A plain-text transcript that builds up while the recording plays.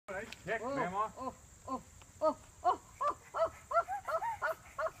Nice kick, Oh, Mama. oh, oh, oh, oh,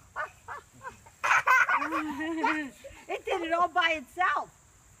 it did it all by itself.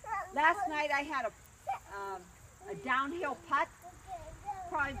 Last night I had a downhill putt,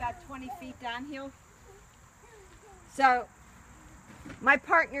 probably about 20 feet downhill. So my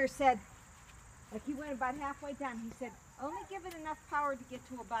partner said, like he went about halfway down, he said, only give it enough power to get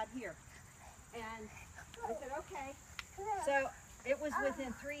to about here. And I said, okay. So it was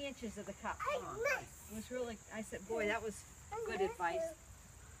within 3 inches of the cup. It was really, I said, boy, that was good advice.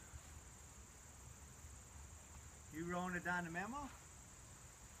 You rolling it down the memo?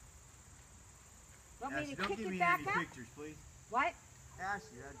 Want Ashley, me to don't kick give it me back any up? pictures, please. What?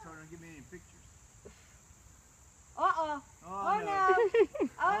 Ashley, I told her don't give me any pictures. Uh-oh. Oh, no.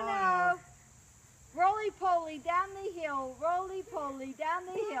 Oh, Oh, no. Roly-poly down the hill. Roly-poly down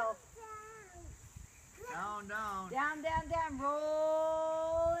the hill. Down, down. Down, down, down.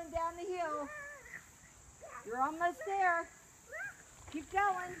 Rolling down the hill. You're almost there. Keep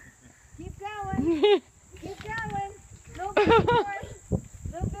going. Keep going. Keep going. A little bit more.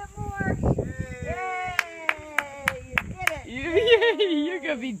 A little bit more. Yay! You did it. You're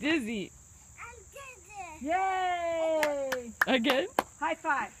gonna be dizzy. Yay! Again? High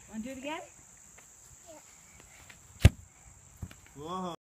five. Want to do it again? Whoa.